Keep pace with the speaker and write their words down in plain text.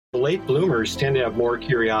Late bloomers tend to have more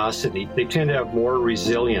curiosity. They tend to have more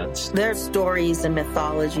resilience. There's stories and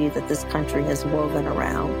mythology that this country has woven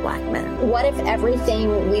around Black men. What if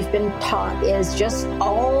everything we've been taught is just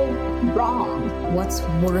all wrong? What's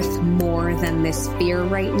worth more than this fear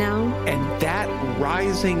right now? And that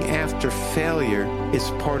rising after failure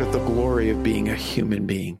is part of the glory of being a human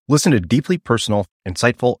being. Listen to deeply personal,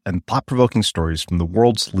 insightful, and thought-provoking stories from the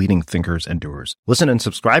world's leading thinkers and doers. Listen and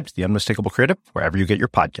subscribe to The Unmistakable Creative wherever you get your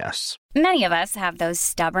podcasts. Many of us have those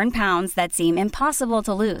stubborn pounds that seem impossible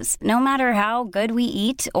to lose, no matter how good we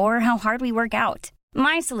eat or how hard we work out.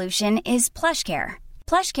 My solution is PlushCare.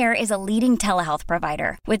 PlushCare is a leading telehealth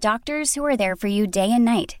provider with doctors who are there for you day and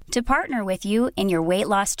night to partner with you in your weight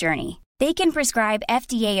loss journey. They can prescribe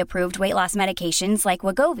FDA-approved weight loss medications like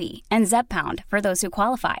Wegovy and Zepbound for those who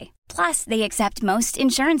qualify. Plus, they accept most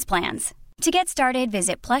insurance plans. To get started,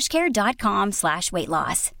 visit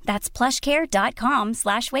plushcare.com/weightloss. That's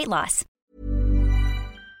plushcare.com/weightloss.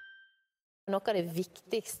 Noe av det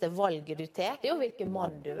viktigste valget du tar, det hvilken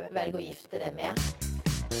mann du velger å gifte deg med.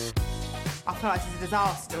 I feel like it's a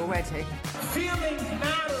disaster already. Feelings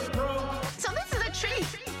matter, bro. So this is a treat.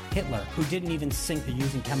 Hitler, who didn't even think of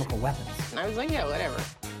using chemical weapons. And I was like, yeah, whatever.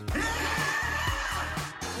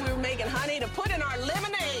 We were making honey to put in our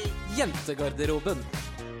lemonade. Jentegarderoben.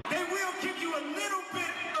 They will give you a little bit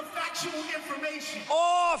of factual information.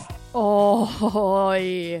 Off!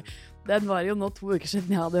 Oi! Den var jo nå 2 uker siden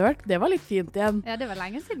jeg hadde hørt. Det var litt fint igjen. Ja, det var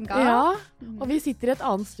lenge siden. Ja, og vi sitter i et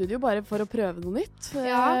annet studio bare for å prøve noe nytt.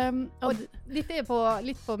 Ja, og dette er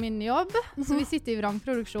litt på min jobb, så vi sitter i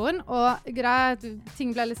vrangproduksjon, og greia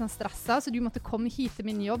ting ble litt sånn stresset, så du måtte komme hit til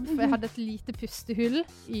min jobb, for jeg hadde et lite pustehull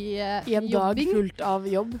i en jobbing. dag fullt av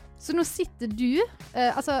jobb. Så nå sitter du,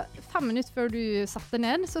 5 minutter før du satte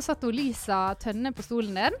ned, så satt Lisa Tønne på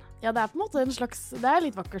stolen din. Ja, det er på en måte en slags, det er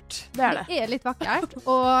litt vakkert. Det er det. Det er litt vakkert,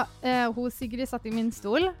 og hun Sigrid satt i min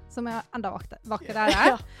stol, som er enda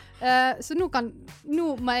vakkerere. Så nå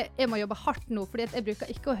må jeg jobbe hardt nå, fordi jeg bruker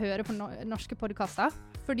ikke å høre på norske podcaster,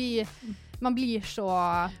 fordi man blir så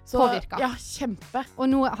påvirket. Ja, kjempe. Og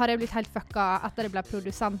nå har jeg blitt helt fucka etter jeg ble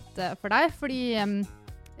produsent for deg, fordi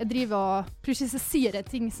jeg driver og plutselig sier det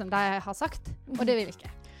ting som de har sagt, og det vil jeg ikke.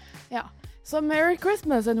 Ja. So Merry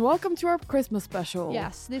Christmas and welcome to our Christmas special.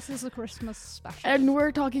 Yes, this is a Christmas special. And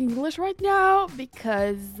we're talking English right now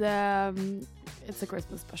because it's a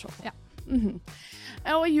Christmas special. Ja.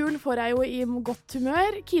 Og jul får jeg jo i godt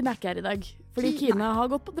humør. Kine er ikke her i dag, fordi Kine har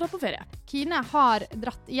dratt på ferie. Kine har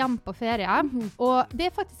dratt hjem på ferie, og det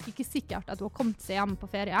er faktisk ikke sikkert at hun har kommet seg hjem på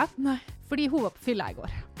ferie. Nei. Fordi hun var på fylla i går.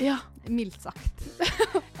 Ja. Mildt sagt.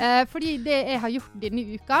 Fordi det jeg har gjort denne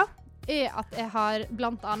uka, er at jeg har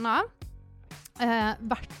blant annet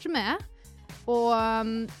vært med, og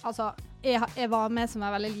altså, jeg var med som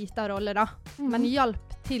en veldig liten rolle da, men hjalp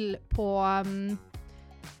til på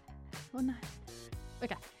nei.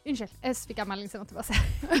 Ok, unnskyld, jeg fikk en melding som jeg måtte bare se.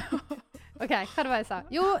 Ok, hva det var jeg sa?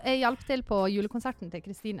 Jo, jeg hjalp til på julekonserten til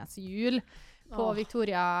Kristines jul på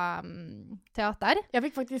Victoria Teater. Jeg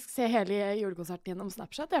fikk faktisk se hele julekonserten gjennom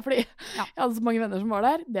Snapchat, fordi jeg hadde så mange venner som var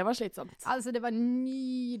der. Det var slitsomt. Altså, det var en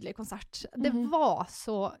nydelig konsert. Det var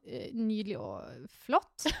så nydelig og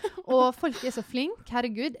flott. Og folk er så flink.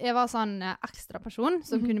 Herregud, jeg var sånn ekstra person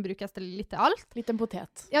som kunne brukes til litt til alt. Litt en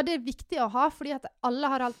potet. Ja, det er viktig å ha, fordi at alle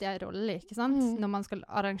har alltid en rolle, ikke sant? Når man skal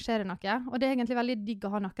arrangere noe. Og det er egentlig veldig digg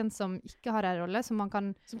å ha noen som ikke har en rolle, som man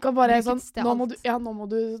kan bare bruke sånn, til alt.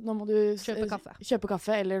 nå må du kjøpe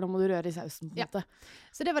kaffe, eller nå må du røre i sausen på en måte.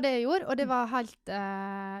 Så det var det jeg gjorde, og det var helt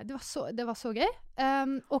det var så gøy.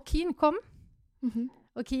 Og Kine kom,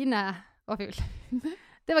 og Kine var full.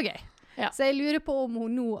 Det var gøy. Ja. Så jeg lurer på om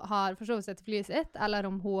hun nå har forsovet seg til flyet sitt, eller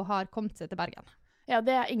om hun har kommet seg til Bergen. Ja,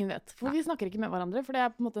 det er ingen vet. For vi snakker ikke med hverandre, for det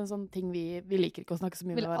er på en måte en sånn ting vi liker ikke å snakke så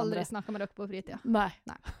mye med hverandre. Vil aldri snakke med dere på fritida. Nei.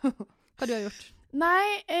 Hva du har gjort?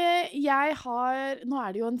 Nei, nå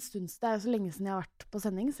er det jo en stund, det er jo så lenge siden jeg har vært på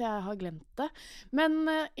sending, så jeg har glemt det. Men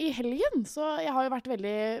i helgen, så jeg har jo vært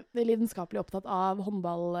veldig lidenskapelig opptatt av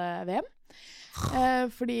håndball-VM.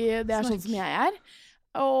 Fordi det er sånn som jeg er.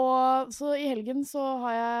 Og så i helgen så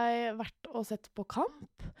har jeg vært og sett på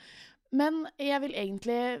kamp. Men det var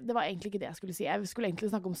egentlig ikke det jeg skulle si. Jeg skulle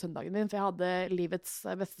egentlig snakke om søndagen min, for jeg hadde livets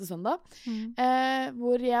beste søndag.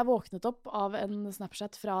 Hvor jeg våknet opp av en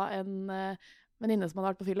Snapchat fra en venninne som hadde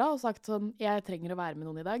vært på fylla, og sagt sånn, jeg trenger å være med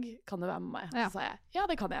noen i dag, kan du være med meg? Ja. Så sa jeg, ja,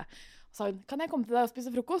 det kan jeg. Og sa hun, kan jeg komme til deg og spise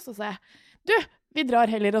frokost? Og så sa jeg, du, vi drar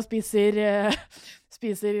heller og spiser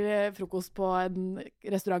frokost på en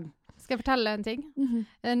restaurant. Skal jeg fortelle en ting?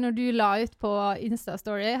 Når du la ut på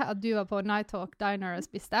Insta-story at du var på Nighthawk Diner og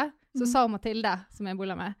spiste, så sa Mathilde, som jeg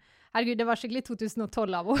boller med, herregud, det var skikkelig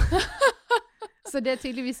 2012 av henne. Så det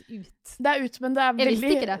tydeligvis ut. Det ut, men det veldig... Jeg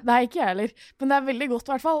visste ikke det. Nei, ikke jeg heller. Men det veldig godt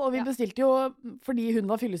i hvert fall. Og vi bestilte jo, fordi hun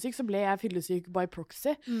var fyllesyk, så ble jeg fyllesyk by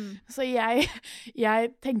proxy. Så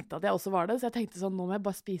jeg tenkte at jeg også var det, så jeg tenkte sånn, nå må jeg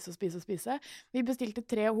bare spise. Vi bestilte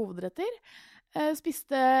 3 hovedretter,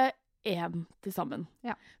 spiste 1 til sammen.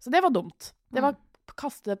 Ja. Så det var dumt. Det var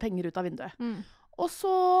kaste penger ut av vinduet. Og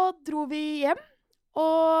så dro vi hjem,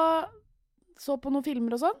 og så på noen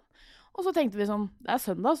filmer og sånn. Og så tenkte vi sånn, det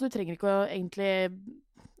søndag, så du trenger ikke å egentlig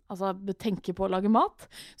tenke på å lage mat.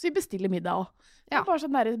 Så vi bestiller middag også. Det bare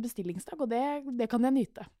sånn der bestillingsdag, og det kan jeg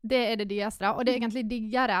nyte. Det det diggeste, og det egentlig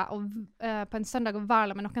diggere på en søndag å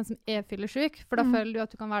være med noen som fyllesyk, for da føler du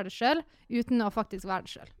at du kan være det selv, uten å faktisk være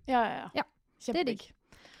det selv. Ja. Kjempedigg.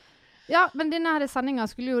 Ja, men denne her sendingen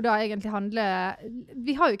skulle jo da egentlig handle...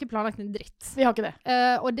 Vi har jo ikke planlagt en dritt. Vi har ikke det.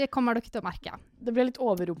 Og det kommer dere til å merke. Det ble litt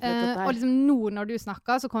overrumplet dette her. Og liksom nå når du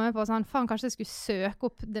snakker, så kommer jeg på sånn, faen, kanskje jeg skulle søke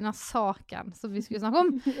opp denne saken som vi skulle snakke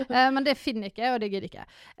om. Men det finner jeg ikke, og det gidder ikke.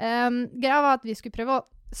 Greia var at vi skulle prøve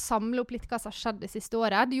å samle opp litt hva som har skjedd det siste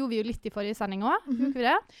året. Det gjorde vi jo litt i forrige sending også, gjorde vi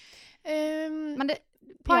det? Men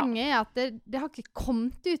poenget at det har ikke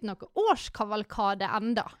kommet ut noe årskavalkade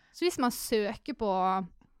enda. Så hvis man søker på...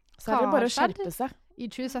 Så det bare å skjerpe seg. I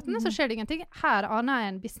 2017 så skjer det ingenting. Her aner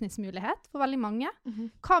jeg en businessmulighet for veldig mange.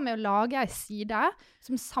 Hva med å lage en side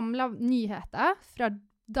som samler nyheter fra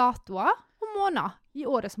datoer og måneder i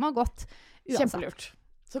året som har gått uansett. Kjempelurt.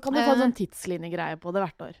 Så kan du få en sånn tidslinjegreie på det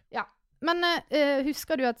hvert år. Ja. Men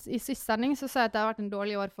husker du at i siste sending så sa jeg at det har vært en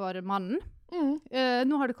dårlig år for mannen?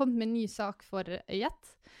 Nå har det kommet med en ny sak for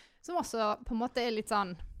Øyet, som også på en måte litt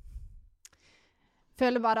sånn...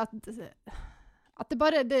 Føler bare at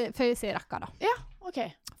det føyer seg i rekka da. Ja, ok.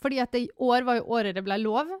 Fordi at i år var jo året det ble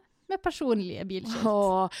lov med personlige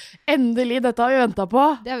bilskilt. Endelig, dette har vi ventet på.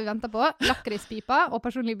 Det har vi ventet på. Lakrispipa og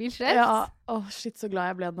personlige bilskilt. Ja, shit, så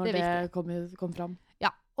glad jeg ble når det kom fram.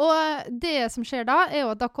 Ja, og det som skjer da,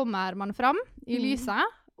 jo at da kommer man fram i lyset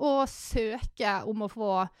og søker om å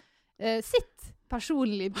få sitt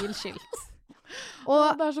personlige bilskilt.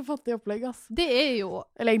 Og det så fattig opplegg, ass. Det jo...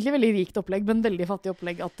 Eller egentlig veldig rikt opplegg, men veldig fattig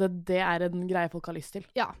opplegg at det en greie folk har lyst til.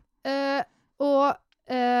 Ja. Jeg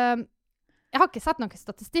har ikke sett noen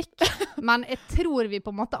statistikk, men jeg tror vi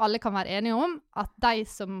på en måte alle kan være enige om at de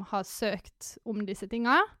som har søkt om disse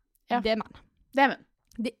tingene, det menn. Det menn.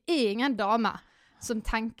 Det ingen dame som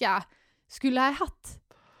tenker, skulle jeg hatt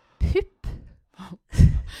pupp?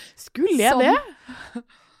 Skulle jeg det?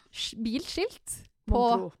 Bilskilt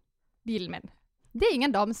på bilen min. Det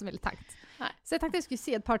ingen dame som ville tenkt. Nei. Så jeg tenkte jeg skulle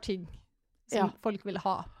si et par ting som folk ville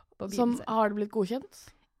ha på bilen sin. Som har det blitt godkjent?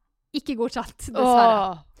 Ikke godkjent,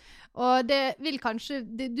 dessverre. Og det vil kanskje,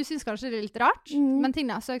 du synes kanskje det litt rart, men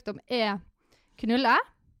tingene jeg har søkt om knulle,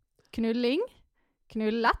 knulling,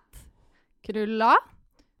 knullet, knulla,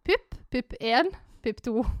 pupp, pupp 1, pupp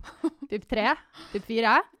 2, pupp 3, pupp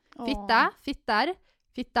 4, fitte, fitter,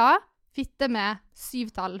 fitta, fitte med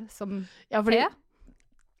 7-tall som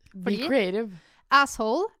be creative.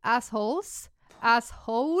 Asshole, assholes,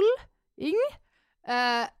 assholing,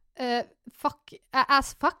 ass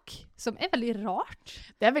fuck, som veldig rart.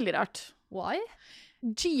 Det veldig rart. Why?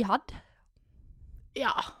 Jihad.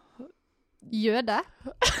 Ja. Jøde.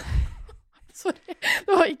 Sorry,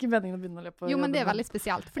 det var ikke meningen å begynne å løpe. Jo, men det veldig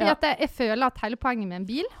spesielt. Fordi at jeg føler at hele poenget med en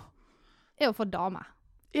bil å få dame.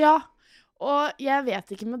 Ja, og jeg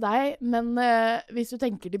vet ikke med deg, men hvis du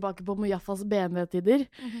tenker tilbake på Mujaffas BMW-tider,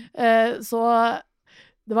 så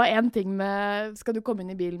det var en ting med, skal du komme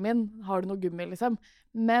inn i bilen min, har du noe gummi liksom?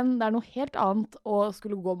 Men det noe helt annet å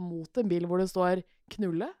skulle gå mot en bil hvor det står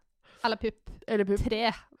knulle. Eller pupp. 3.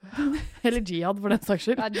 Eller jihad, for den saks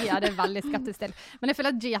skyld. Ja, jihad veldig skeptisk til. Men jeg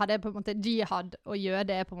føler at jihad på en måte, jihad og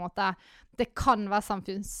jøde på en måte, det kan være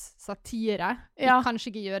samfunnssatire. Ja. Kanskje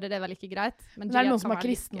ikke jøde, det vel ikke greit. Men det noen som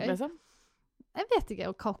kristen, liksom? Jeg vet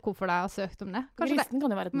ikke hvorfor de har søkt om det. Kristen kan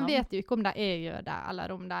jo være et navn. Man vet jo ikke om de jøde, eller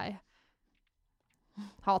om de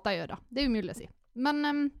hater jøder. Det umulig å si. Men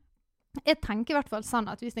jeg tenker i hvert fall sånn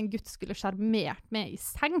at hvis en gutt skulle skjermert med i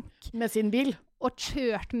senk med sin bil og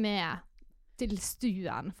kjørt med til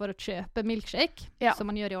stuen for å kjøpe milkshake, som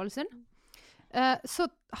man gjør i Ålesund, så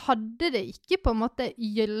hadde det ikke på en måte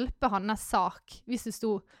hjulpet hans sak hvis det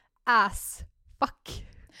sto ass fuck.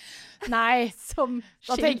 Nei, som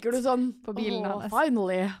da tenker du sånn på bilen hans.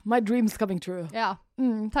 Finally, my dream's coming true. Ja,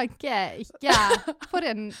 tenker ikke for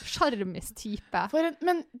en charmis type.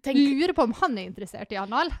 Lurer på om han interessert i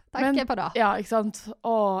anal, tenker jeg på da. Ja, ikke sant?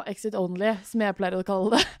 Exit only, som jeg pleier å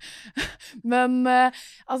kalle det. Men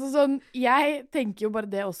altså sånn, jeg tenker jo bare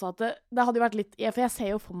det også at det hadde jo vært litt, for jeg ser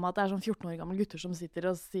jo for meg at det sånn 14 år gamle gutter som sitter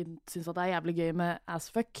og synes at det jævlig gøy med ass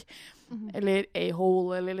fuck, eller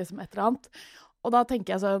a-hole, eller liksom et eller annet. Og da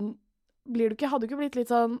tenker jeg sånn, hadde du ikke blitt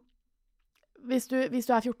litt sånn, hvis du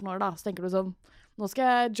er 14 år da, så tenker du sånn, nå skal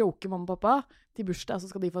jeg joke mamma og pappa til bursdag, så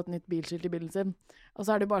skal de få et nytt bilskilt i bilen sin. Og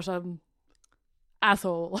så er det bare sånn,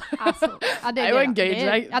 asshole. Ja, det er jo en gøy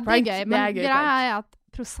prank. Ja, det er gøy, men greia er at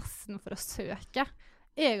prosessen for å søke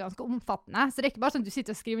er ganske omfattende. Så det er ikke bare sånn at du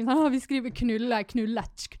sitter og skriver sånn, vi skriver knulle,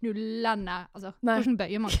 knullet, knullende. Altså, hvordan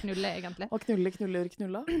bøyer man knulle egentlig? Og knulle, knuller,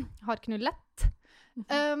 knulla. Har knullet.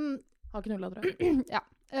 Har knulla, tror jeg. Ja.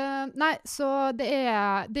 Nei, så det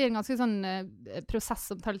er en ganske sånn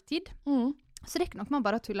prosess som tar litt tid. Så det er ikke noe man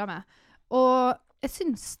bare tuller med. Og jeg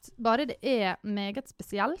synes bare det er meget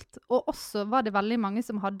spesielt, og også var det veldig mange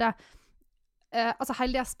som hadde altså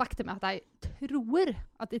hele det aspektet med at jeg tror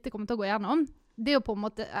at dette kommer til å gå gjennom. Det er jo på en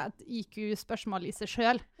måte et IQ-spørsmål i seg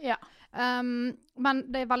selv. Ja. Men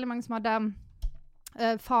det er veldig mange som hadde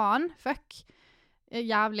faen, fuck,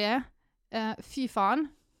 jævlig, fy faen,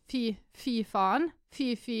 fy faen,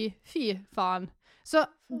 fy faen. Så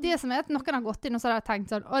det som er at noen har gått inn og så har jeg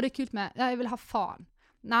tenkt sånn, det er kult med, jeg vil ha faen.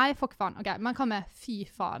 Nei, fuck faen. Ok, men hva med fy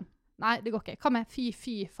faen? Nei, det går ikke. Hva med fy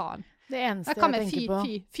faen? Det eneste jeg tenker på,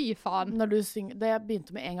 fy faen. Når du synger, det jeg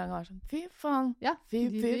begynte med en gang var sånn, fy faen, ja, fy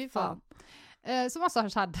faen. Som også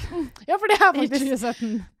har skjedd. Ja, for det er faktisk i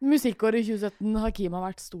 2017. Musikkåret i 2017, Hakim har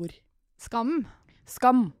vært stor. Skam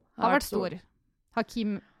har vært stor.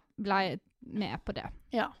 Hakim ble med på det.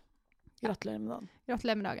 Ja. Gratulerer med dagen.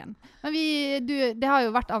 Gratulerer med dagen. Men det har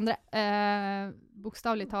jo vært andre,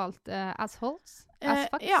 bokstavlig talt, assholes,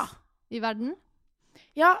 assfucks i verden.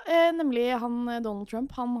 Ja, nemlig Donald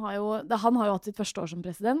Trump, han har jo hatt sitt første år som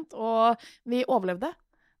president, og vi overlevde.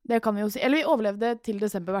 Det kan vi jo si. Eller vi overlevde til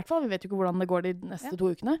desember i hvert fall. Vi vet jo ikke hvordan det går de neste 2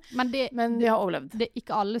 ukene. Men vi har overlevd. Det er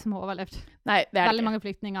ikke alle som har overlevd. Nei, det er veldig mange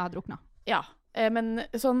flyktninger har druknet. Ja, men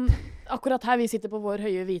sånn, akkurat her vi sitter på vår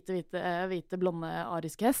høye, hvite, blonde,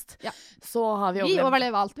 ariske hest, så har vi overlevd. Vi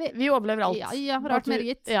overlever alt, vi overlever alt. Ja, rart med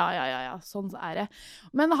gitt. Ja, sånn er det.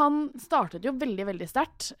 Men han startet jo veldig, veldig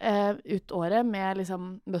sterkt ut året med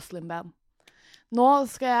liksom Muslim ban. Nå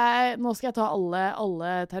skal jeg ta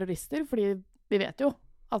alle terrorister, fordi vi vet jo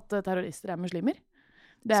at terrorister er muslimer.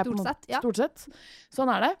 Det er stort sett. Sånn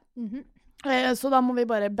er det. Så da må vi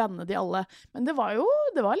bare banne de alle. Men det var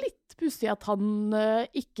litt pussig at han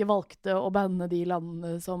ikke valgte å banne de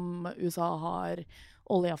landene som USA har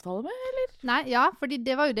oljeavtale med, eller? Nei, ja, fordi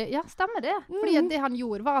det var jo det. Ja, stemmer det. Fordi at det han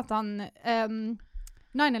gjorde var at han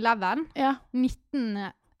 9/11, 19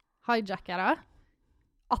 hijackere,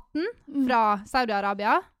 18 fra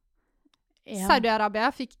Saudi-Arabia. Saudi-Arabia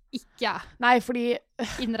fikk ikke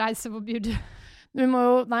innreiseforbud.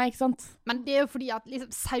 Nei, ikke sant? Men det er jo fordi at liksom,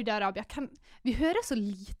 Saudi-Arabia vi hører så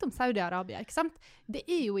lite om Saudi-Arabia, ikke sant? Det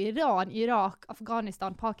er jo Iran, Irak,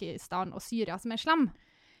 Afghanistan, Pakistan og Syria som er slem.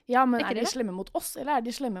 Ja, men er de slemme mot oss, eller er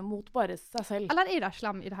de slemme mot bare seg selv? Eller er de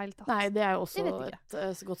slemme i det hele tatt? Nei, det er jo også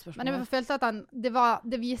et godt spørsmål. Men jeg følte at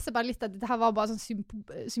det viser bare litt at dette her var bare sånn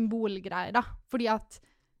symbolgreie, da. Fordi at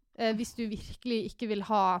hvis du virkelig ikke vil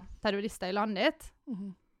ha terrorister i landet ditt,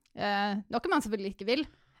 noe man selvfølgelig ikke vil,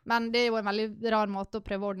 men det er jo en veldig rar måte å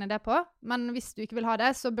prøve å ordne det på. Men hvis du ikke vil ha det,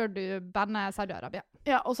 så bør du banne Saudi-Arabia.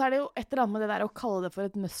 Ja, og så er det jo et eller annet med det der å kalle det for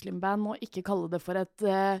et muslimban, og ikke kalle det for et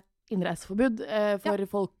innreiseforbud for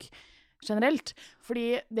folk generelt. Fordi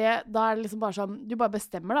da er det liksom bare sånn, du bare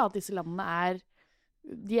bestemmer da at disse landene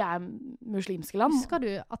de er muslimske land. Husker du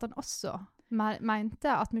at han også mente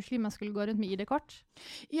at muslimer skulle gå rundt med ID-kort?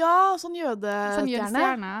 Ja, sånn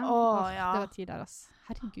jødestjerne. Det var tid der, ass.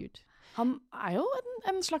 Herregud. Han er jo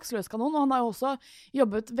en slags løskanon, og han har jo også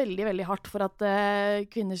jobbet veldig, veldig hardt for at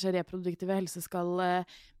kvinners reproduktive helse skal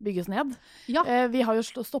bygges ned. Ja. Vi har jo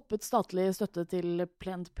stoppet statlig støtte til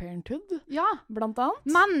Planned Parenthood, blant annet.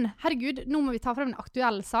 Men, herregud, nå må vi ta frem en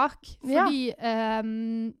aktuell sak, fordi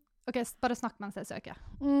ok, bare snakk mens jeg søker.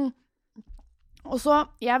 Og så,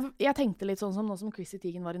 jeg tenkte litt sånn som nå som Chrissy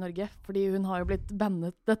Teigen var i Norge, fordi hun har jo blitt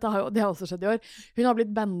bannet, det har også skjedd i år, hun har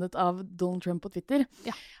blitt bannet av Donald Trump på Twitter.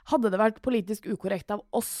 Ja. Hadde det vært politisk ukorrekt av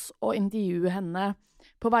oss å intervjue henne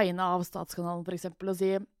på vegne av Statskanalen for eksempel, og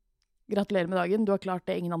si, gratulerer med dagen, du har klart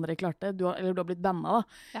det ingen andre klarte, eller du har blitt bannet da.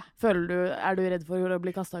 Ja. Er du redd for å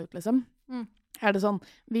bli kastet ut, liksom? Er det sånn,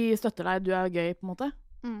 vi støtter deg, du er gøy, på en måte?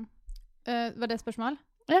 Var det spørsmål?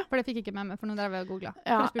 Ja. For det fikk jeg ikke med meg, for nå drev jeg og googlet.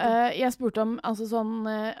 Ja, jeg spurte om, altså sånn,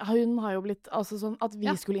 hun har jo blitt, altså sånn, at vi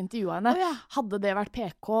skulle intervjue henne. Hadde det vært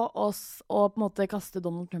PK å på en måte kaste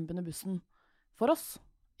Donald Trump under bussen for oss?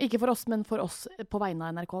 Ikke for oss, men for oss på vegne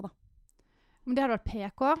av NRK, da. Men det hadde vært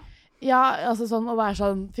PK? Ja, altså sånn, å være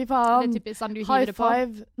sånn, fy faen, det er typisk sånn du high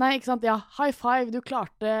five. Nei, ikke sant, high five, du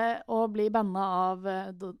klarte å bli bannet av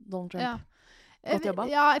Donald Trump. Ja. Godt jobba.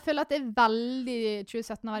 Ja, jeg føler at det veldig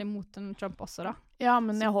 2017 å være imot Trump også da. Ja,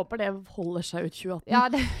 men jeg håper det holder seg ut 2018. Ja,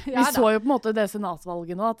 Vi så jo på en måte det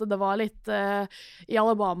senatsvalget nå, at det var litt i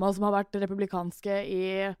Alabama som har vært republikanske i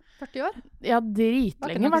 40 år? Ja,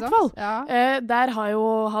 dritlenge i hvert fall. Ja. Der har jo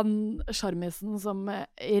han Sjarmisen som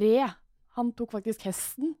han tok faktisk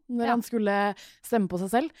hesten når han skulle stemme på seg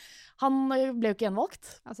selv. Han ble jo ikke gjenvalgt.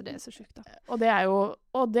 Altså, det så sjukt da. Og det er jo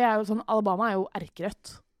sånn, Alabama er jo erkerødt.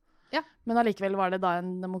 Ja. Men allikevel var det da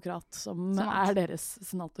en demokrat som er deres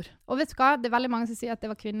senator. Og vet du hva? Det er veldig mange som sier at det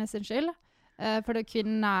var kvinnes skyld. For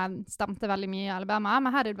kvinnene stemte veldig mye i Alabama.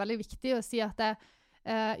 Men her er det veldig viktig å si at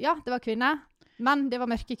det var kvinner, men det var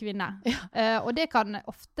mørke kvinner. Ja. Og det kan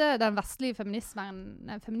ofte den vestlige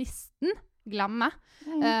feministen glemme.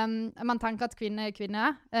 Man tenker at kvinner er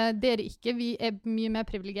kvinner. Det er det ikke. Vi er mye mer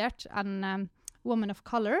privilegert enn Women of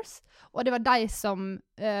Colors, og det var de som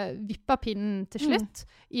vippa pinnen til slutt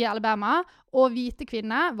i Alabama, og hvite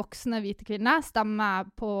kvinner, voksne hvite kvinner, stemmer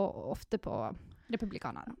ofte på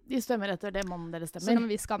republikanere. De stemmer etter det mannen deres stemmer. Så da må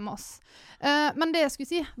vi skamme oss. Men det jeg skulle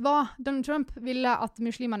si var Donald Trump ville at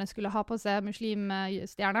muslimene skulle ha på seg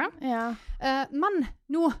muslimstjerne. Ja. Men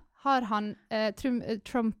nå har han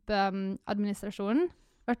Trump-administrasjonen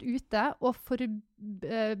vært ute og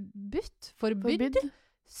forbudt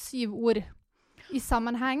 7 ord i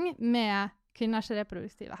sammenheng med kvinners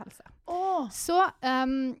reproduktive helse. Så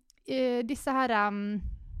disse her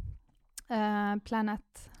Planned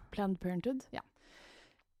Parenthood? Ja.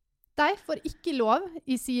 De får ikke lov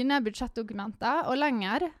i sine budsjettdokumenter å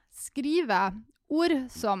lenger skrive ord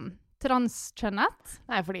som transkjønnet.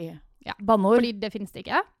 Nei, banneord. Fordi det finnes det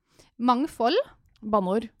ikke. Mangfold.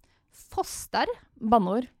 Banneord. Foster.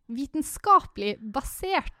 Banneord. Vitenskapelig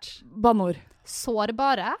basert. Banneord.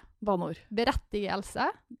 Sårbare. Banneord. Berettigelse.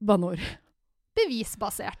 Banneord.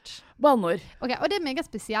 Bevisbasert. Banneord. Ok, og det er meget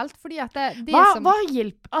spesielt, fordi at Hva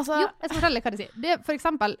hjelper? Altså... Jo, jeg skal fortelle hva det sier. Det, for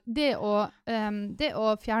eksempel, det å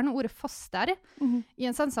fjerne ordet foster i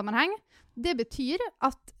en sånn sammenheng, det betyr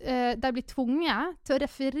at de blir tvunget til å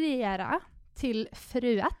referere til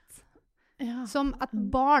frøet som et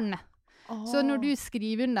barn. Så når du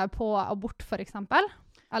skriver under på abort, for eksempel,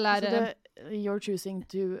 eller you're choosing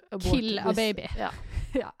to abort kill a baby. Ja.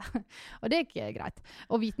 Ja. Og det er ikke greit.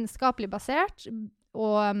 Og vitenskapelig basert,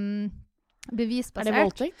 og bevisbasert. Er det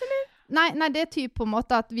voldtekt, eller? Nei, det er typ på en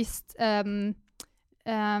måte at hvis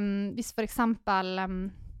for eksempel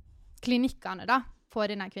klinikkene da, får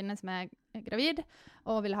inn en kvinne som er gravid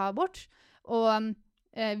og vil ha abort, og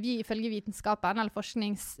vi ifølge vitenskapen eller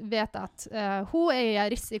forskning vet at hun er i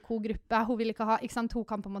en risikogruppe, hun vil ikke ha, ikke sant, hun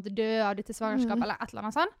kan på en måte dø av dette svangerskapet eller et eller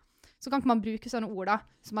annet sånn, så kan man bruke sånne ord da,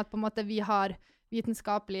 som at på en måte vi har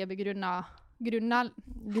vitenskapelige grunner. Gud,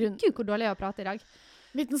 hvor dårlig jeg har pratet i dag.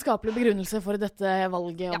 Vitenskapelig begrunnelse for dette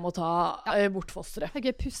valget om å ta bort fosteret.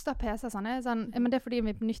 Jeg pustet PC sånn, men det er fordi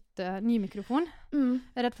vi er på ny mikrofon.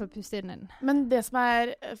 Jeg er redd for å puste inn. Men det som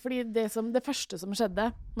er, fordi det første som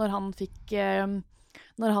skjedde når han fikk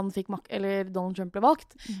makt, eller Donald Trump ble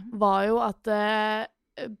valgt, var jo at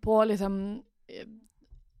på liksom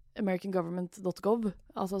americangovernment.gov,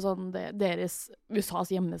 altså sånn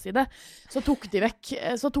USAs hjemmeside, så tok de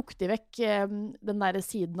vekk den der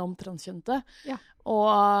siden om transkjønte,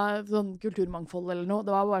 og sånn kulturmangfold eller noe.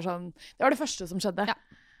 Det var bare sånn, det var det første som skjedde. Ja.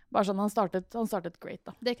 Bare sånn, han startet great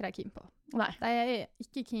da. Det er ikke de keen på. Nei. De er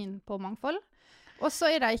ikke keen på mangfold. Og så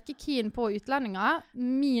er de ikke keen på utlendinger,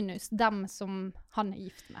 minus dem som han er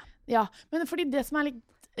gift med. Ja, men fordi det som er litt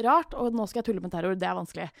rart, og nå skal jeg tulle med terror, det er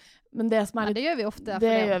vanskelig. Men det som er det gjør vi ofte.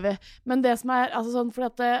 Det gjør vi. Men det som er, altså sånn, fordi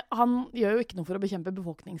at han gjør jo ikke noe for å bekjempe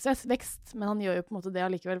befolkningsvekst, men han gjør jo på en måte det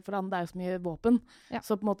allikevel, for det er jo så mye våpen. Ja.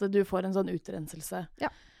 Så på en måte du får en sånn utrenselse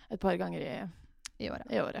et par ganger i året.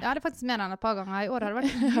 Ja, det er faktisk mer enn et par ganger. I år har det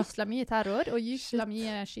vært gysla mye terror, og gysla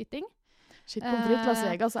mye skyting. Shit, pommes frites, Las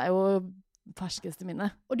Vegas er jo ferskeste minne.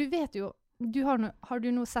 Og du vet jo, har du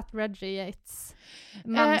nå sett Reggie Yates,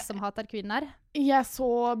 menn som hater kvinner? Jeg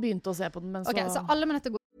begynte å se på den, men så... Ok, så alle må nødt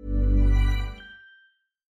til å gå.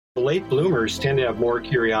 Late bloomers tend to have more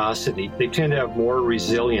curiosity. They tend to have more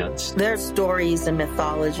resilience. There are stories and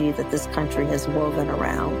mythology that this country has woven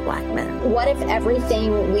around Black men. What if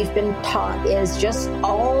everything we've been taught is just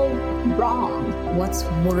all wrong? What's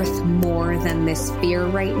worth more than this fear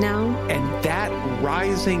right now? And that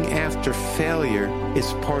rising after failure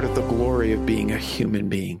is part of the glory of being a human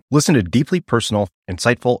being. Listen to deeply personal,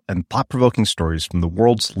 insightful, and thought-provoking stories from the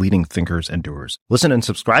world's leading thinkers and doers. Listen and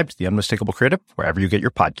subscribe to The Unmistakable Creative wherever you get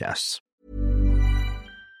your podcasts. Se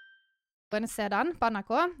den på NRK,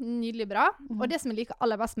 nydelig bra. Og det som jeg liker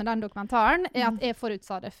aller best med den dokumentaren, er at jeg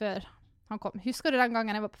forutsa det før han kom. Husker du den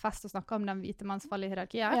gangen jeg var på fest og snakket om den hvite mannsfallet i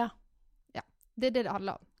hierarkiet? Ja. Det det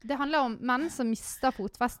handler om. Det handler om menn som mister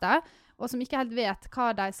fotfestet, og som ikke helt vet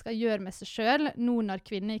hva de skal gjøre med seg selv, nå når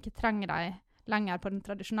kvinner ikke trenger dem lenger på den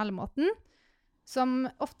tradisjonelle måten, som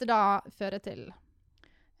ofte da fører til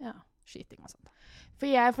skyting og sånt. For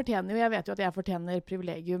jeg vet jo at jeg fortjener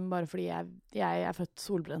privilegium bare fordi jeg er født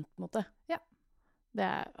solbrent, på en måte. Ja. Det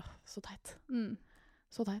så teit.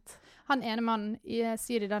 Så teit. Han ene mannen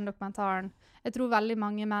sier i den dokumentaren, jeg tror veldig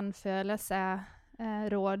mange menn føler seg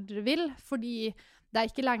rådvill, fordi de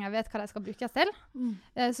ikke lenger vet hva de skal brukes til,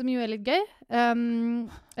 som jo litt gøy.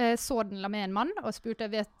 Så den la med en mann og spurte,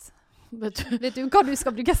 vet du hva du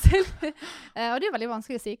skal brukes til? Og det veldig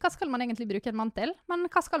vanskelig å si. Hva skal man egentlig bruke en mann til? Men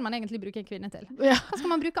hva skal man egentlig bruke en kvinne til? Hva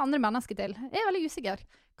skal man bruke andre mennesker til? Jeg veldig usikker.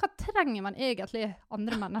 Hva trenger man egentlig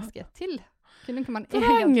andre mennesker til? Kunne ikke man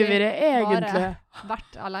egentlig bare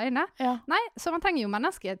vært alene? Nei, så man trenger jo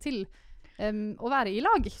mennesker til å være i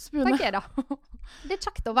lag, tenker jeg da. Det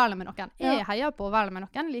kjekt å være med noen. Jeg heier på å være med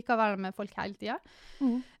noen, liker å være med folk hele tiden.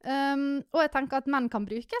 Og jeg tenker at menn kan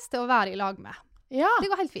brukes til å være i lag med. Det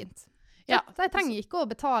går helt fint. De trenger ikke å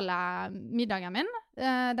betale middagen min.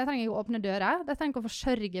 De trenger ikke å åpne dører. De trenger ikke å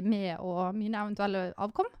forsørge meg og mine eventuelle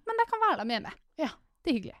avkom, men de kan være der med meg. Det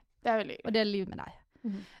er hyggelig. Det veldig hyggelig. Og det liv med deg.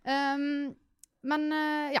 Men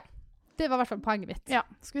det var i hvert fall poenget mitt.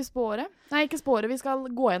 Skal vi spåre? Nei, ikke spåre. Vi skal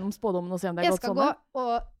gå gjennom spådommen og se om det er godt sånn.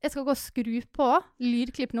 Jeg skal gå og skru på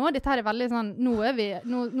lydklipp nå. Dette her er veldig sånn, nå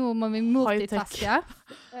må vi multitaske.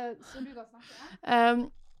 Så du kan snakke.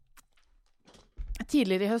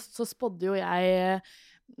 Tidligere i høst så spådde jo jeg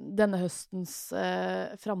denne høstens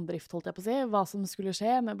framdrift, holdt jeg på å si, hva som skulle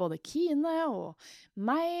skje med både Kine og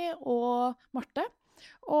meg og Marte.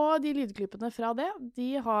 Og de lydklippene fra det,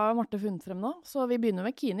 de har Marte funnet frem nå, så vi begynner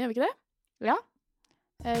med Kine, gjør vi ikke det? Ja.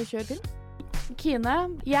 Kjør til. Kine,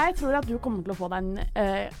 jeg tror at du kommer til å få deg en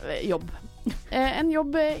jobb. En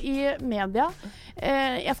jobb i media.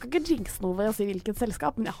 Jeg skal ikke jinxe noe ved å si hvilket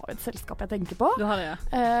selskap, men jeg har jo et selskap jeg tenker på. Du har det, ja.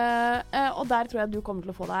 Og der tror jeg du kommer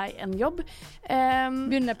til å få deg en jobb.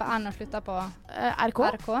 Begynner på N og slutter på RK.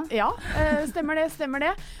 Ja, stemmer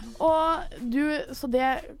det. Og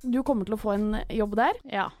du kommer til å få en jobb der.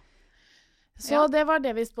 Ja. Så det var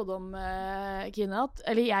det vi spådde om, Kine.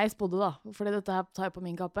 Eller jeg spådde da, fordi dette her tar jeg på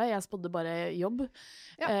min kappe. Jeg spådde bare jobb.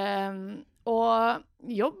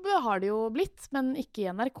 Og jobb har det jo blitt, men ikke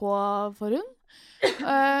i NRK for hun.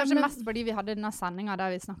 Kanskje mest fordi vi hadde denne sendingen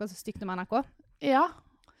der vi snakket så stygt om NRK. Ja,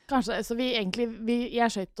 kanskje. Så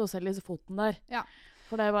jeg skjøt oss selv i foten der. Ja.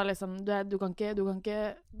 For det var liksom, du kan ikke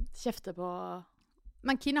kjefte på...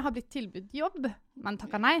 Men Kine har blitt tilbudt jobb, men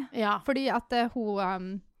takket nei. Ja. Fordi at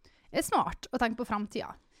hun er smart å tenke på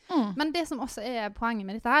fremtiden. Men det som også er poenget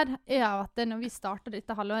med dette her, er at når vi startet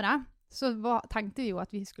dette halvåret, så tenkte vi jo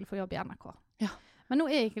at vi skulle få jobb i NRK. Ja. Men nå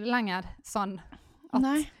er ikke det lenger sånn at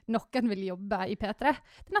noen vil jobbe i P3.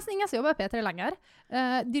 Det er nesten ingen som jobber i P3 lenger.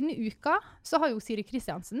 Denne uka så har jo Siri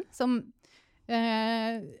Kristiansen, som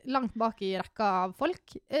langt bak i rekka av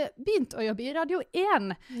folk, begynt å jobbe i Radio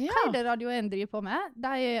 1. Ja. Hva er det Radio 1 driver på med?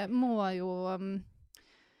 De må jo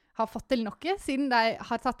har fått til noe, siden de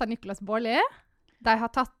har tatt av Nicolas Baarli. De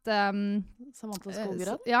har tatt Samantha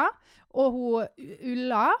Skogran. Ja, og hun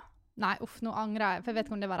Ulla. Nei, nå angrer jeg, for jeg vet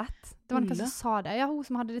ikke om det var rett. Det var noen som sa det. Ja, hun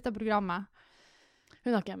som hadde dette programmet.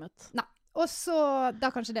 Hun har ikke jeg møtt. Nei, og så, da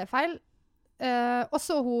kanskje det er feil. Og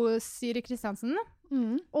så hun Siri Kristiansen,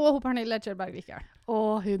 og hun Pernille Kjølberg-Vikørn.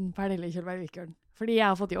 Og hun Pernille Kjølberg-Vikørn. Fordi jeg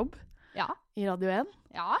har fått jobb i Radio 1.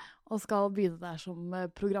 Ja. Og skal begynne der som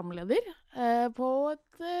programleder på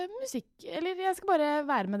et musikk... Eller jeg skal bare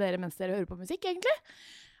være med dere mens dere hører på musikk, egentlig.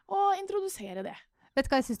 Og introdusere det. Vet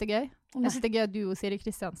du hva jeg synes det er gøy? Jeg synes det er gøy at du og Siri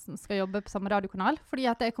Kristiansen skal jobbe på samme radiokanal, fordi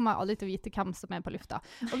at jeg kommer aldri til å vite hvem som er på lufta.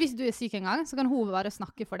 Og hvis du er syk en gang, så kan hun bare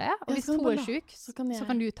snakke for det. Og hvis hun er syk, så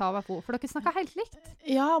kan du ta over på henne. For dere snakker helt likt.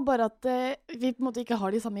 Ja, bare at vi på en måte ikke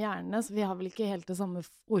har de samme hjernene, så vi har vel ikke helt det samme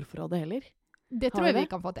ordforrådet heller. Det tror jeg vi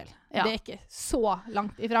kan få til. Ja. Det er ikke så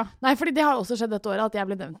langt ifra. Nei, fordi det har også skjedd dette året at jeg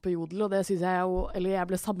ble nevnt på Jodel, og det synes jeg jo, eller jeg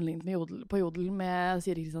ble sammenlignet med på Jodel med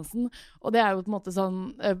Siri Kristiansen, og det er jo på en måte sånn,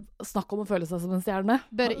 snakk om å føle seg som en stjerne.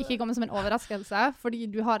 Bør ikke komme som en overraskelse, fordi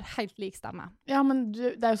du har helt lik stemme. Ja, men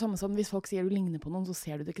det er jo samme som hvis folk sier du ligner på noen, så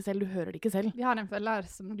ser du det ikke selv, du hører det ikke selv. Vi har en følger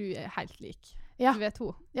som du er helt lik. Ja. Du vet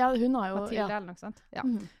hun. Ja, hun har jo... Mathilde eller noe sånt. Ja.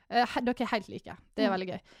 Dere er helt like. Det er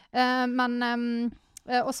veldig gøy.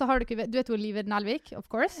 Og så har du vet jo Live Nelvik, of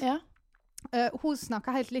course. Ja. Hun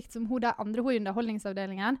snakker helt likt som hun der andre, hun i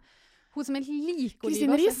underholdningsavdelingen. Hun som er lik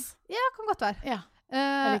Kristine Riis? Ja, kan godt være. Ja.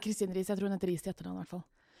 Eller Kristine Riis, jeg tror hun heter Riis i etternavn i hvert fall.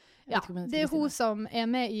 Ja, det er hun som er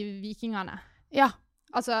med i Vikingene. Ja.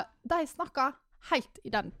 Altså, de snakker helt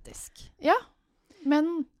identisk. Ja,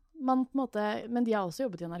 men de har også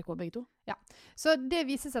jobbet i NRK begge to. Ja, så det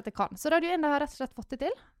viser seg at det kan. Så Radio 1 har rett og slett fått det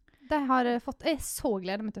til. Jeg er så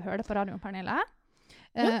gleder meg til å høre det på radioen, Pernille.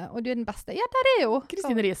 Og du er den beste. Ja, der er jo.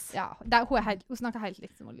 Kristine Riis. Ja, hun snakker helt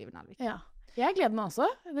likt som Olive Nelvik. Ja. Jeg gleder meg også.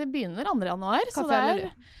 Det begynner 2. januar. Hva føler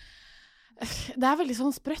du? Det er veldig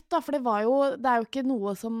sånn sprøtt da, for det er jo ikke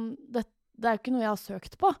noe det er jo ikke noe jeg har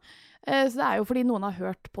søkt på. Så det er jo fordi noen har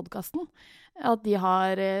hørt podcasten, at de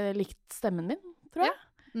har likt stemmen min, tror jeg.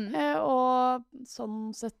 Og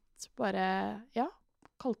sånn sett bare,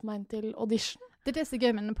 kalt meg inn til audition. Det som er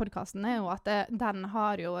gøy med denne podcasten er jo at den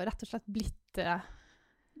har jo rett og slett blitt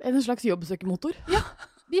en slags jobbsøkemotor. Ja,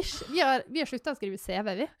 vi har sluttet å skrive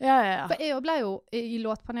CV, vi. Ja. For jeg ble jo i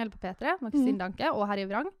låtpanelet på P3, med Kristin Danke og Herje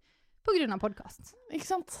Vrang, på grunn av podcast. Ikke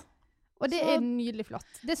sant? Og det er nydelig flott.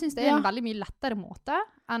 Det synes jeg er en veldig mye lettere måte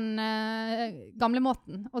enn gamle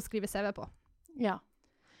måten å skrive CV på. Ja,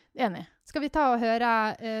 enig. Skal vi ta og høre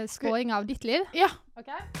skåing av ditt liv? Ja. Ok.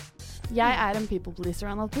 Jeg er en people pleaser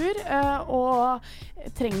av natur, og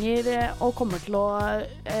trenger og kommer til å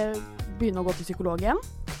begynne å gå til psykolog igjen.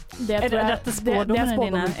 Er dette spådommene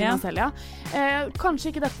dine? Til meg selv, ja.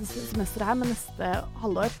 Kanskje ikke dette semesteret her, men neste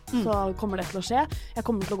halvår så kommer det til å skje. Jeg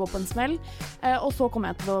kommer til å gå på en smell, og så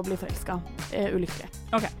kommer jeg til å bli forelsket ulykkelig.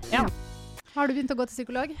 Ok, ja. Har du begynt å gå til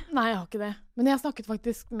psykolog? Nei, jeg har ikke det. Men jeg har snakket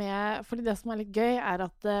faktisk fordi det som er litt gøy er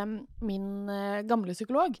at min gamle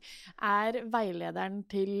psykolog er veilederen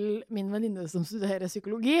til min venninne som studerer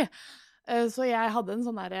psykologi. Så jeg hadde en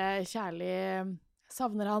sånn der kjærlig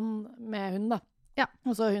savner han med hun da. Ja.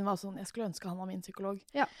 Og så hun var sånn, jeg skulle ønske han var min psykolog.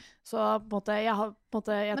 Ja. Så på en måte, jeg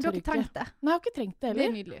Men du har ikke trengt det? Nei, jeg har ikke trengt det heller. Det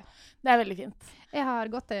er nydelig. Det er veldig fint. Jeg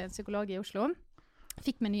har gått til en psykolog i Oslo.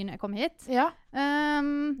 Fikk meny når jeg kom hit. Ja.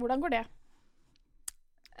 Hvordan går det?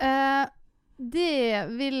 Det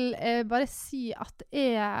vil jeg bare si at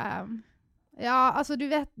ja, altså du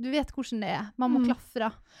vet hvordan det er. Man må klaffe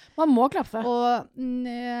da. Man må klaffe. Og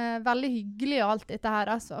veldig hyggelig og alt dette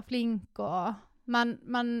her, altså flink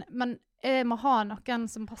men jeg må ha noen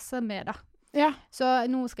som passer med da. Ja. Så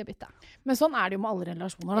nå skal jeg bytte. Men sånn er det jo med alle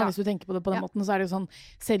relasjoner da. Hvis du tenker på det på den måten, så er det jo sånn,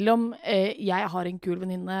 selv om jeg har en kul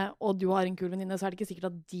venninne, og du har en kul venninne, så er det ikke sikkert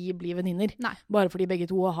at de blir venninner. Nei. Bare fordi begge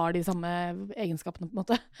to har de samme egenskapene på en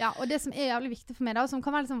måte. Ja, og det som er jævlig viktig for meg da, og som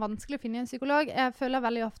kan være litt sånn vanskelig å finne i en psykolog, jeg føler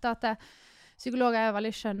veldig ofte at psykologer er jo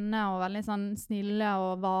veldig skjønne og veldig sånn snille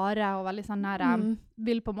og vare og veldig sånn der,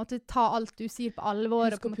 vil på en måte ta alt du sier på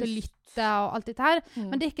alvor og på en måte lytte og alt dette her.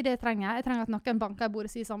 Men det er ikke det jeg trenger. Jeg trenger at noen banker i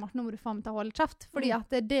bordet og sier sånn, Martin, nå må du faen meg ta holde kjeft. Fordi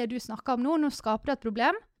at det du snakker om nå skaper det et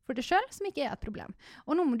problem for deg selv som ikke er et problem.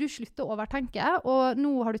 Og nå må du slutte å overtenke, og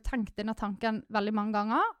nå har du tenkt denne tanken veldig mange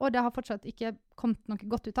ganger, og det har fortsatt ikke kommet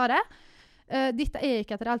noe godt ut av det. Dette er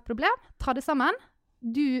ikke et reelt problem. Ta det sammen.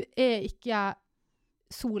 Du er ikke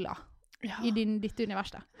sola. I ditt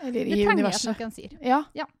univers da. Eller det i trenger universet. Jeg at noen sier.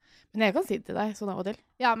 Ja. Men jeg kan si det til deg, sånn av og til.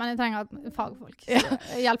 Ja, men jeg trenger fagfolk.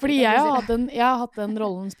 Fordi jeg har hatt den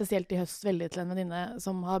rollen spesielt i høst veldig til en venninne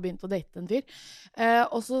som har begynt å date en fyr.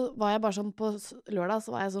 Og så var jeg bare sånn, på lørdag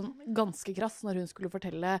så var jeg sånn ganske krass når hun skulle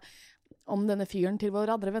fortelle om denne fyren til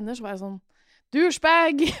våre andre venner, så var jeg sånn,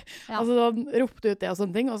 douchebag! Ja. Altså sånn, ropte ut det og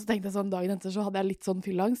sånne ting, og så tenkte jeg sånn, dagen etter så hadde jeg litt sånn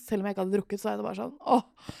fyllangst, selv om jeg ikke hadde drukket, så er det bare sånn,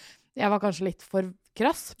 jeg var kanskje litt for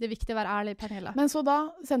krass. Det er viktig å være ærlig, Pernille. Men så da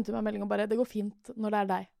sendte hun meg melding og bare, det går fint når det er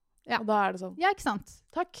deg. Ja. Og da er det sånn. Ja, ikke sant?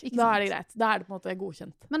 Takk. Ikke da sant? er det greit. Da er det på en måte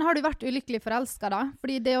godkjent. Men har du vært ulykkelig forelsket da?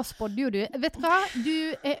 Fordi det spådde jo du. Vet du hva? Du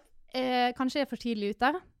kanskje er for tidlig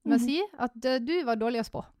ute med å si at du var dårlig å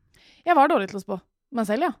spå. Jeg var dårlig til å spå. Meg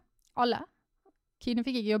selv, ja. Alle? Kine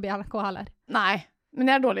fikk ikke jobb i NRK heller. Nei. Men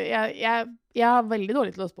jeg er dårlig. Jeg er veldig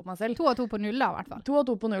dårlig til å spå meg selv. 2 av 2 på 0 da, i hvert fall. 2 av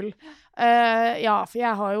 2 på 0. Ja, for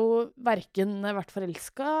jeg har jo hverken vært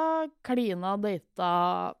forelsket, klina, data,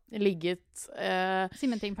 ligget, si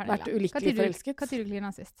meg en ting, Pernille. Vært ulykkelig forelsket. Hva tid du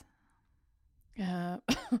klina sist?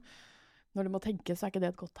 Når du må tenke, så er ikke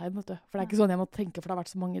det et godt tegn, vet du. For det er ikke sånn jeg må tenke, for det har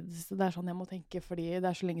vært så mange det siste. Det er sånn jeg må tenke, fordi det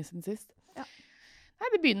er så lenge siden sist. Ja.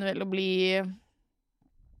 Nei, det begynner vel å bli,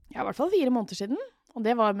 i hvert fall 4 måneder siden. Og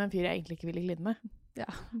det var med en fyr jeg egentlig ikke ville glide med. Ja,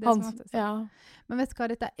 det er smartest. Ja. Men vet du hva,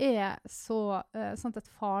 dette er så sånn et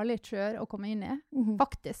farlig kjør å komme inn i,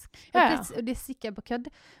 faktisk. Ja. Det er sikkert på kødd,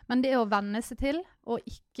 men det å venne seg til å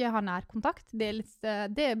ikke ha nærkontakt,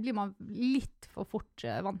 det blir man litt for fort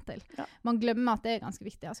vant til. Ja. Man glemmer at det er ganske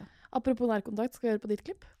viktig, altså. Apropos nærkontakt, skal vi gjøre på ditt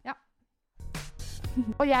klipp? Ja.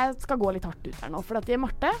 Og jeg skal gå litt hardt ut her nå, for at det er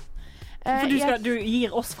Marte. For du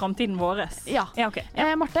gir oss fremtiden våres? Ja. Okay.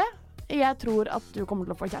 Ja. Marte, jeg tror at du kommer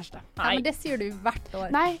til å få kjæreste. Nei. Ja, men det sier du hvert år.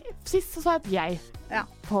 Nei, sist så sa jeg at jeg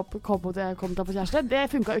kommer til å få kjæreste. Det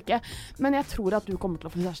funket jo ikke. Men jeg tror at du kommer til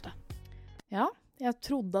å få kjæreste. Ja, jeg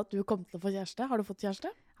trodde at du kom til å få kjæreste. Har du fått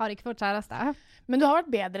kjæreste? Har ikke fått kjæreste. Men du har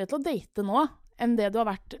vært bedre til å date nå enn det du har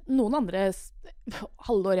vært noen andre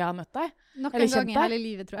halvår jeg har møtt deg. Noen gang i hele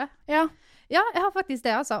livet, tror jeg. Ja. Ja, jeg har faktisk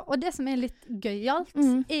det, altså. Og det som er litt gøyalt,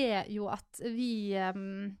 er jo at vi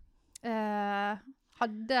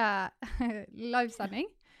hadde livesending.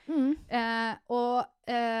 Nå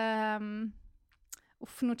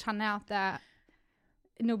kjenner jeg at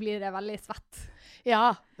nå blir det veldig svett.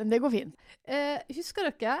 Ja, men det går fint.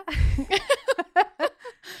 Husker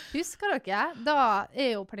dere? Da er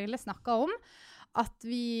jo Pernille snakket om at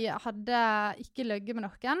vi hadde ikke løgget med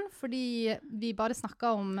noen, fordi vi bare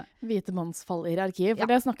snakket om hvite manns fall i hierarkiet,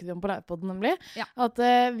 for det snakket vi om på livepodden nemlig. Ja. At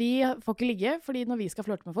vi får ikke ligge, fordi når vi skal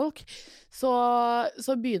flørte med folk, så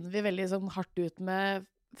begynner vi veldig sånn hardt ut med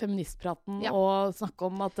feministpraten og snakke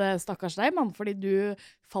om at stakkars deg, mann, fordi du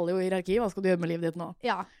faller jo i hierarkiet, hva skal du gjøre med livet ditt nå?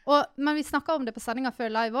 Ja, men vi snakket om det på sendingen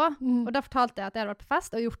før live også, og da fortalte jeg at jeg hadde vært på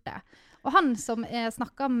fest og gjort det. Og han som jeg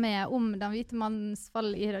snakket med om den hvite mannens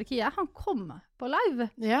fall i hierarkiet, han kom på live.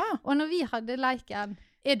 Ja. Og når vi hadde leiken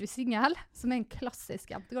Er du single?, som en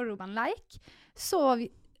klassisk jentegarderoben-leik, så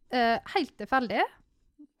helt tilfeldig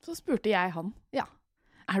så spurte jeg han. Ja.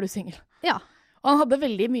 Er du single? Ja. Og han hadde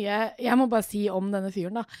veldig mye, jeg må bare si om denne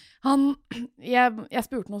fyren da. Jeg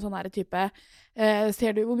spurte noen sånn her type,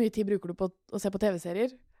 ser du hvor mye tid bruker du på å se på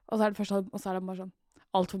TV-serier? Og så er det først sånn, og så er det bare sånn,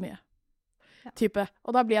 alt for mye. Ja. Type.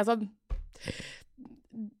 Og da blir jeg sånn,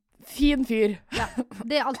 fin fyr. Ja,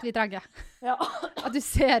 det er alt vi trenger. Ja. At du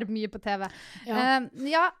ser mye på TV. Ja.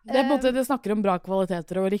 Det er på en måte, det snakker om bra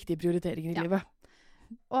kvaliteter og riktige prioriteringer i livet.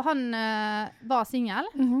 Og han var single,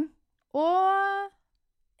 og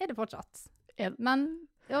er det fortsatt. Men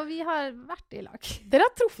vi har vært i lag. Dere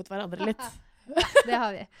har truffet hverandre litt. Det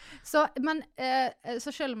har vi. Så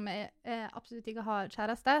selv om jeg absolutt ikke har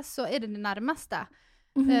kjæreste, så er det nærmeste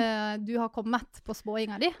du har kommet på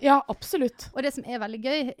spåinga di. Ja, absolutt. Og det som er veldig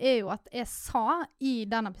gøy, er jo at jeg sa i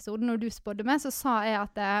den episoden, når du spådde meg, så sa jeg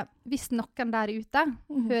at hvis noen der ute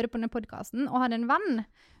hører på denne podcasten og har en venn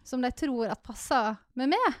som de tror at passer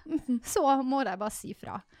med meg, så må de bare si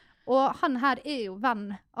fra. Og han her er jo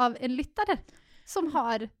venn av en lytter som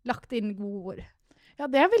har lagt inn gode ord. Ja,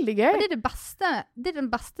 det er veldig gøy. Og det er den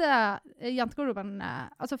beste jentegarderoben.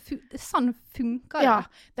 Altså, sånn funker det. Ja,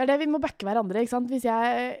 det er det vi må backe hverandre, ikke sant? Hvis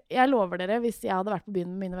jeg lover dere, hvis jeg hadde vært på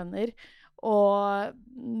byen med mine venner, og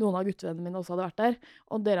noen av guttevennene mine også hadde vært der,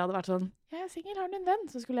 og dere hadde vært sånn, jeg er single, har du en venn?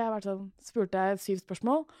 Så skulle jeg vært sånn, spurte jeg 7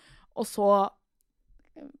 spørsmål, og så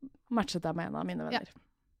matchet jeg med en av mine venner. Ja.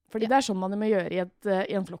 Fordi det er sånn man må gjøre i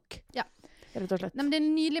en flokk. Ja. Rett og slett. Nei, men det er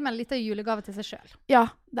nydelig med en liten julegave til seg selv.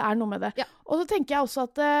 Ja, det er noe med det. Ja. Og så tenker jeg også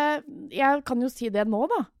at jeg kan jo si det nå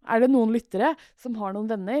da. Er det noen lyttere som har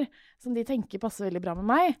noen venner som de tenker passer veldig bra med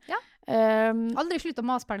meg? Ja. Aldri slutt å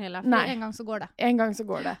mase, Pernille, for en gang så går det. En gang så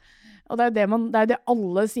går det. Og det er jo det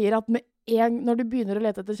alle sier, at når du begynner å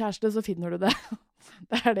lete etter kjæreste, så finner du det.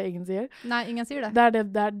 Det er det ingen sier. Nei, ingen sier det. Det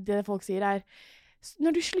er det folk sier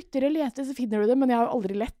når du slutter å lete, så finner du det, men jeg har jo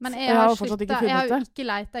aldri lett. Men jeg har jo ikke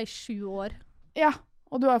letet i 7 år. Ja,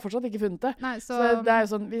 og du har fortsatt ikke funnet det. Nei, så det er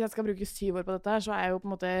jo sånn, hvis jeg skal bruke 7 år på dette her, så er jeg jo på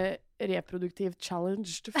en måte reproduktivt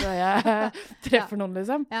challenged før jeg treffer noen,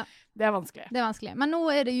 liksom. Ja. Det er vanskelig. Det er vanskelig. Men nå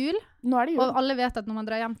er det jul. Nå er det jul. Og alle vet at når man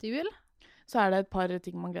drar hjem til jul, så er det et par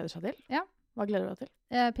ting man gleder seg til. Ja. Hva gleder du deg til?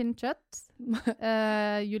 Pinnekjøtt,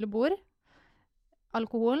 julebord,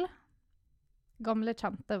 alkohol, gamle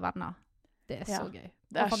kjente venner. Det er så gøy.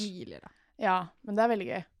 Og familie, da. Ja, men det er veldig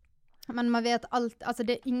gøy. Men man vet alt, altså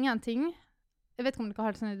det er ingenting. Jeg vet ikke om dere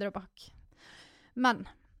har det sånn i Drøbak. Men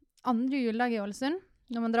andre juledag i Ålesund,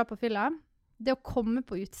 når man drar på fylla, det å komme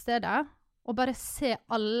på utestedet og bare se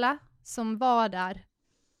alle som var der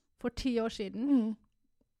for 10 år siden,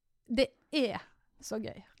 det er så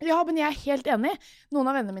gøy. Ja, men jeg er helt enig. Noen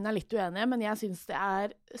av vennene mine er litt uenige, men jeg synes det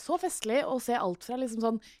er så festlig å se alt fra liksom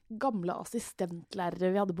sånn gamle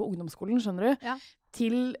assistentlærere vi hadde på ungdomsskolen, skjønner du? Ja.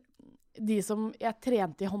 Til de som jeg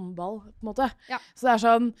trente i håndball, på en måte. Ja. Så det er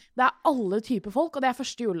sånn, det er alle typer folk, og det er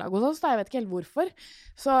første juledag hos oss, da jeg vet ikke helt hvorfor.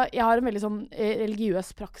 Så jeg har en veldig sånn religiøs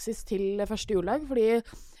praksis til første juledag, fordi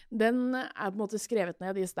den er på en måte skrevet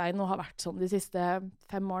ned i stein og har vært sånn de siste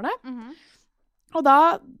 5 årene. Og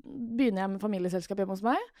da begynner jeg med familieselskap hjemme hos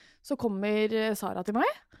meg, så kommer Sara til meg,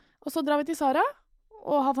 og så drar vi til Sara,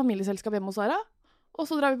 og har familieselskap hjemme hos Sara, og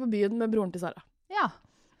så drar vi på byen med broren til Sara. Ja.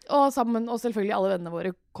 Og selvfølgelig alle vennene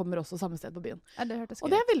våre kommer også samme sted på byen. Ja, det hørtes gøy.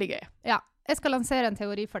 Og det er veldig gøy. Ja, jeg skal lansere en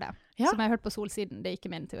teori for det, som jeg har hørt på Solsiden. Det er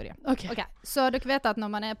ikke min teori. Okay. Så dere vet at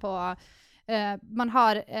når man er på, man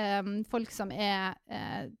har folk som er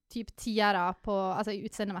typ 10-ere altså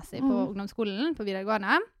utseendemessig på ungdomsskolen, på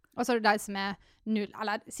videregående, og så er det de som er 0,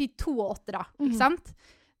 eller si 2 og 8 da, ikke sant?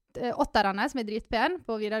 8-erne som dritpen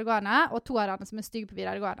på videregående, og 2-erne som stygg på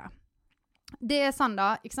videregående. Det sånn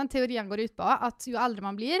da, ikke sant? Teorien går ut på at jo eldre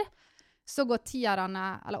man blir, så går 10-erne,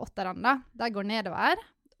 eller 8-erne da, de går nedover,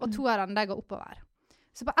 og 2-erne de går oppover.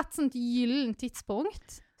 Så på et sånt gyllen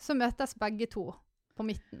tidspunkt, så møtes begge to på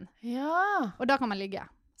midten. Ja. Og da kan man ligge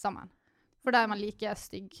sammen. For da man like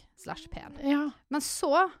stygg/pen. Ja. Men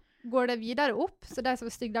så går det videre opp, så de som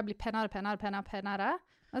er stygg, de blir penere.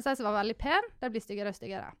 Mens de som var veldig pen, de blir styggere og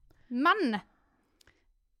styggere. Men,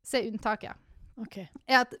 se unntaket. Okay.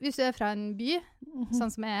 Er at hvis du er fra en by,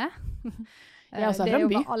 sånn som jeg er, jeg også er fra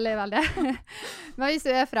en by. Alle er vel det. Men hvis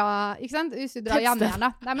du er fra, ikke sant? Hvis du drar hjem igjen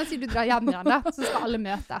da, nei, men si du drar hjem igjen da, så skal alle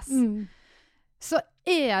møtes. Så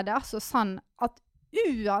er det altså sånn at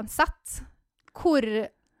uansett hvor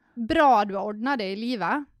bra du har ordnet det i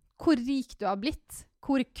livet, hvor rik du har blitt,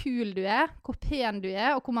 hvor kul du er, hvor pen du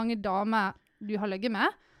er, og hvor mange damer du har løgget med,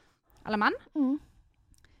 eller menn,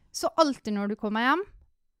 så alltid når du kommer hjem,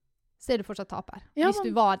 så er du fortsatt taper, hvis du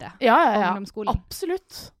var det ja.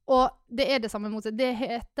 Absolutt. Og det er det samme mot seg. Det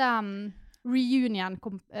heter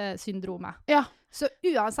reunion-syndromet. Ja. Så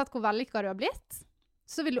uansett hvor vellykket du har blitt,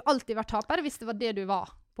 så vil du alltid være taper hvis det var det du var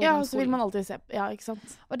på ungdomsskolen. Ja, så vil man alltid se. Ja, ikke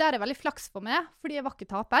sant? Og der er veldig flaks for meg, fordi jeg var ikke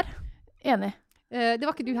taper. Enig. Det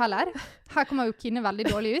var ikke du heller. Her kommer jo Kine veldig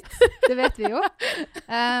dårlig ut. Det vet vi jo.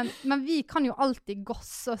 Men vi kan jo alltid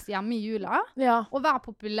gosse oss hjemme i jula og være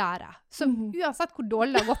populære. Så uansett hvor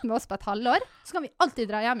dårlig det har gått med oss på et halvår, så kan vi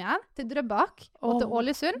alltid dra hjem igjen til Drøbak og til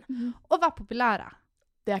Ålesund og være populære.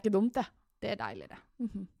 Det er ikke dumt, det. Det er deilig, det.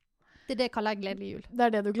 Det er det jeg kaller gledelig jul. Det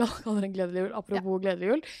er det du kaller en gledelig jul. Apropos gledelig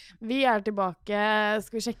jul. Vi er tilbake.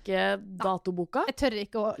 Skal vi sjekke datoboka? Jeg tør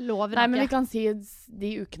ikke å love noe. Nei, men vi kan si de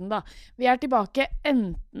ukene da. Vi er tilbake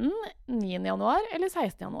enten 9. januar eller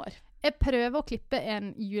 16. januar. Jeg prøver å klippe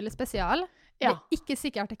en julespesial. Det er ikke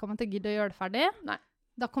sikkert jeg kommer til å gidde å gjøre det ferdig. Nei.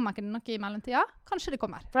 Da kommer ikke noe i mellomtida. Kanskje det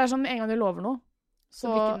kommer. For det er sånn, en gang du lover noe,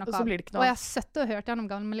 så blir det ikke noe. Og jeg har sett og hørt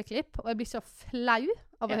gjennom gamle klipp, og jeg blir så flau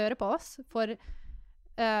av å høre på oss, for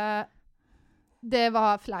det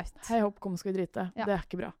var flaut. Hei hopp, kom skal vi drite. Det er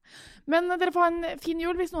ikke bra. Men dere får en fin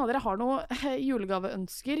jul. Hvis noen av dere har noen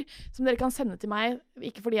julegaveønsker som dere kan sende til meg,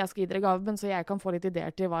 ikke fordi jeg skal gi dere gave, men så jeg kan få litt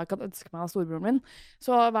ideer til hva jeg kan ønske meg av storebroren min,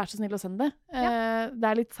 så vær så snill å sende det. Det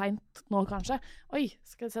er litt sent nå, kanskje. Oi,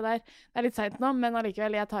 skal vi se der. Det er litt sent nå, men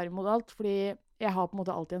allikevel, jeg tar imot alt, fordi jeg har på en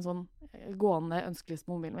måte alltid en sånn gående ønskeliste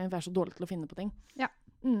på mobilen min, for jeg er så dårlig til å finne på ting. Ja.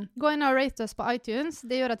 Gå inn og rate oss på iTunes.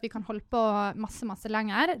 Det gjør at vi kan holde på masse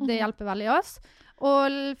lenger. Det hjelper veldig oss.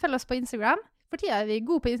 Og følg oss på Instagram. For tida er vi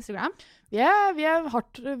gode på Instagram. Vi er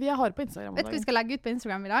harde på Instagram. Vet du hva vi skal legge ut på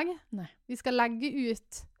Instagram i dag? Nei. Vi skal legge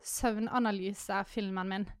ut søvnanalyse-filmen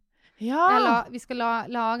min. Ja! Eller vi skal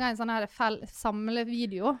lage en sånn her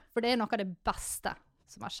samlevideo, for det er noe av det beste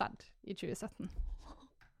som har skjedd i 2017.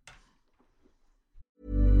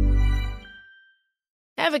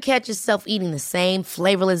 Ever catch yourself eating the same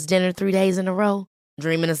flavorless dinner 3 days in a row?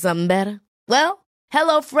 Dreaming of something better? Well,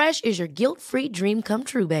 HelloFresh is your guilt-free dream come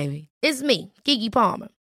true, baby. It's me, Keke Palmer.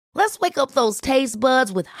 Let's wake up those taste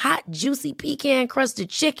buds with hot, juicy pecan-crusted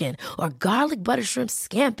chicken or garlic butter shrimp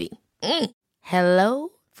scampi. Hello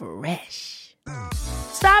Fresh.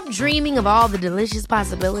 Stop dreaming of all the delicious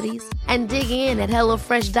possibilities and dig in at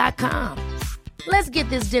HelloFresh.com. Let's get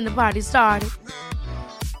this dinner party started.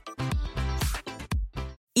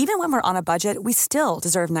 Even when we're on a budget, we still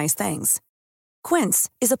deserve nice things. Quince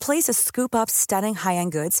is a place to scoop up stunning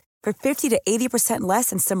high-end goods for 50 to 80%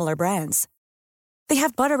 less than similar brands. They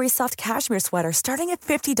have buttery soft cashmere sweaters starting at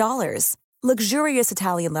 $50, luxurious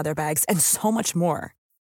Italian leather bags, and so much more.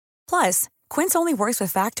 Plus, Quince only works with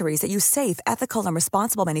factories that use safe, ethical, and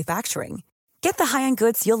responsible manufacturing. Get the high-end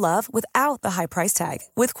goods you'll love without the high price tag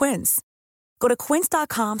with Quince. Go to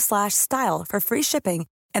quince.com/style for free shipping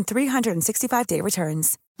and 365-day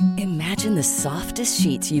returns. Imagine the softest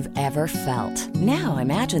sheets you've ever felt. Now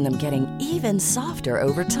imagine them getting even softer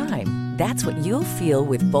over time. That's what you'll feel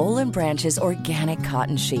with Boll & Branch's organic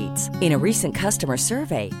cotton sheets. In a recent customer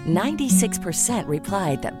survey, 96%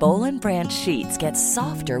 replied that Boll & Branch sheets get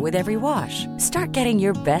softer with every wash. Start getting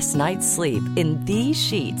your best night's sleep in these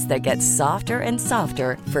sheets that get softer and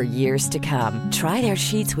softer for years to come. Try their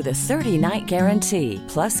sheets with a 30-night guarantee.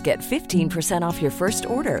 Plus, get 15% off your first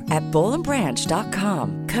order at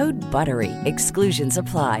bollandbranch.com. Code BUTTERY. Exclusions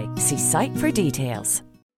apply. See site for details.